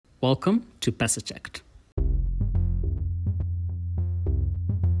Welcome to Pesa Checked.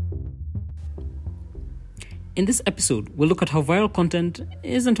 In this episode, we'll look at how viral content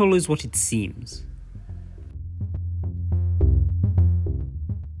isn't always what it seems.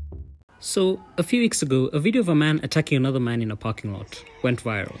 So, a few weeks ago, a video of a man attacking another man in a parking lot went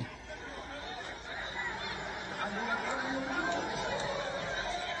viral.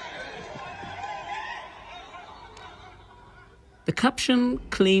 The caption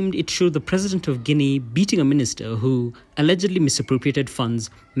claimed it showed the president of Guinea beating a minister who allegedly misappropriated funds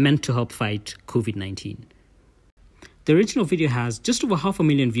meant to help fight COVID-19. The original video has just over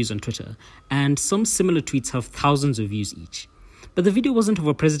 500,000 views on Twitter, and some similar tweets have thousands of views each. But the video wasn't of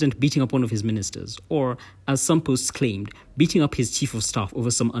a president beating up one of his ministers, or, as some posts claimed, beating up his chief of staff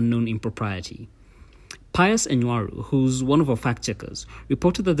over some unknown impropriety. Pius Enywaru, who's one of our fact-checkers,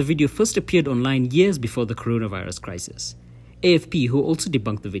 reported that the video first appeared online years before the coronavirus crisis. AFP, who also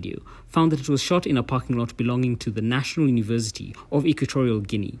debunked the video, found that it was shot in a parking lot belonging to the National University of Equatorial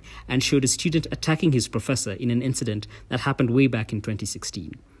Guinea and showed a student attacking his professor in an incident that happened way back in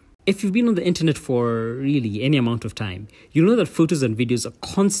 2016. If you've been on the internet for really any amount of time, you'll know that photos and videos are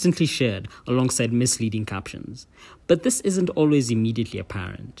constantly shared alongside misleading captions. But this isn't always immediately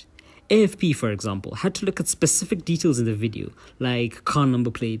apparent. AFP, for example, had to look at specific details in the video, like car number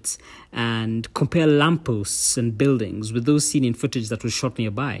plates, and compare lampposts and buildings with those seen in footage that was shot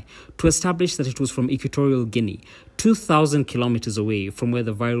nearby to establish that it was from Equatorial Guinea, 2,000 kilometers away from where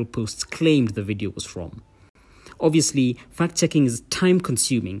the viral posts claimed the video was from. Obviously, fact-checking is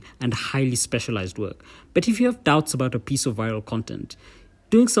time-consuming and highly specialized work, but if you have doubts about a piece of viral content,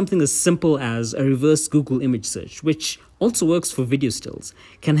 doing something as simple as a reverse Google image search, which also works for video stills,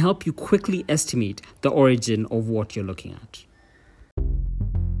 can help you quickly estimate the origin of what you're looking at.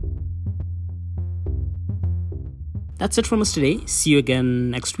 That's it from us today. See you again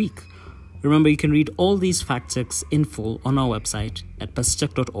next week. Remember, you can read all these fact checks in full on our website at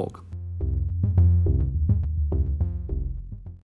pesacheck.org.